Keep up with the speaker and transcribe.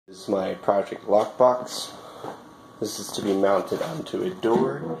This is my project lockbox. This is to be mounted onto a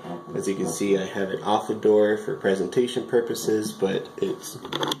door. As you can see, I have it off a door for presentation purposes, but it's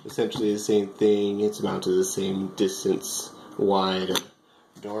essentially the same thing. It's mounted the same distance wide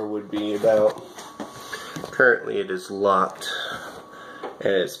a door would be about. Currently it is locked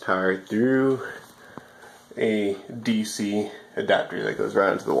and it's powered through a DC adapter that goes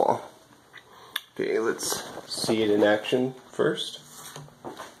right into the wall. Okay, let's see it in action first.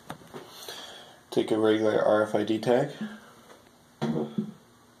 Take a regular RFID tag.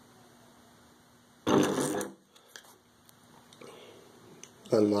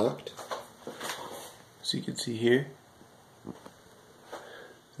 Unlocked. So you can see here.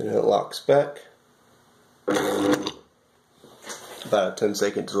 Then it locks back. About a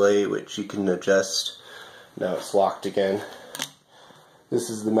 10-second delay, which you can adjust. Now it's locked again. This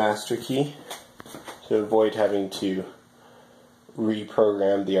is the master key to avoid having to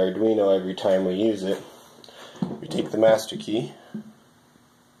reprogram the Arduino every time we use it. We take the master key,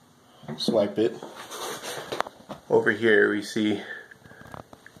 swipe it. Over here we see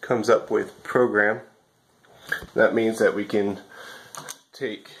comes up with program. That means that we can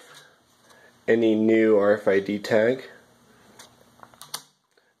take any new RFID tag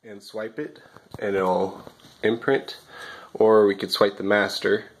and swipe it and it'll imprint, or we could swipe the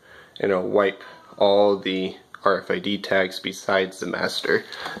master and it'll wipe all the RFID tags besides the master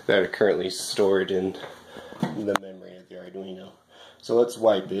that are currently stored in the memory of the Arduino. So let's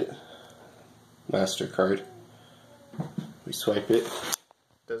wipe it. MasterCard. We swipe it.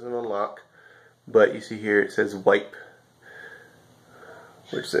 Doesn't unlock, but you see here it says wipe,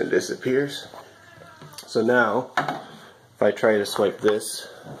 which then disappears. So now, if I try to swipe this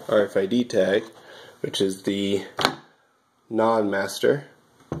RFID tag, which is the non-master,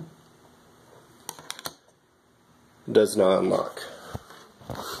 does not unlock.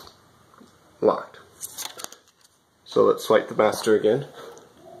 Locked. So let's swipe the master again.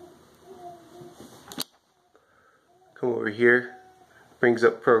 Come over here, brings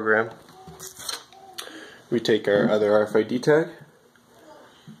up program. We take our other RFID tag,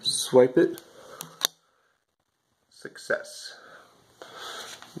 swipe it, success.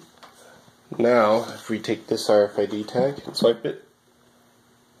 Now, if we take this RFID tag and swipe it,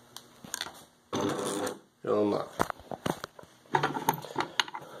 it'll unlock.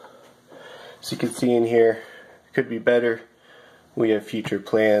 So you can see in here, could be better. We have future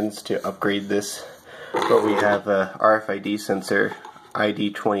plans to upgrade this, but we have a RFID sensor,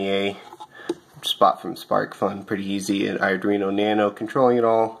 ID20A, just bought from SparkFun, pretty easy, an Arduino Nano controlling it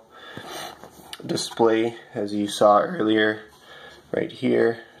all. Display, as you saw earlier, right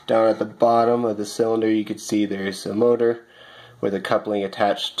here. Down at the bottom of the cylinder you can see there's a motor with a coupling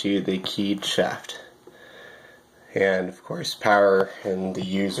attached to the keyed shaft. And of course power and the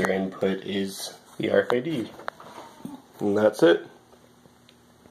user input is the RFID. And that's it.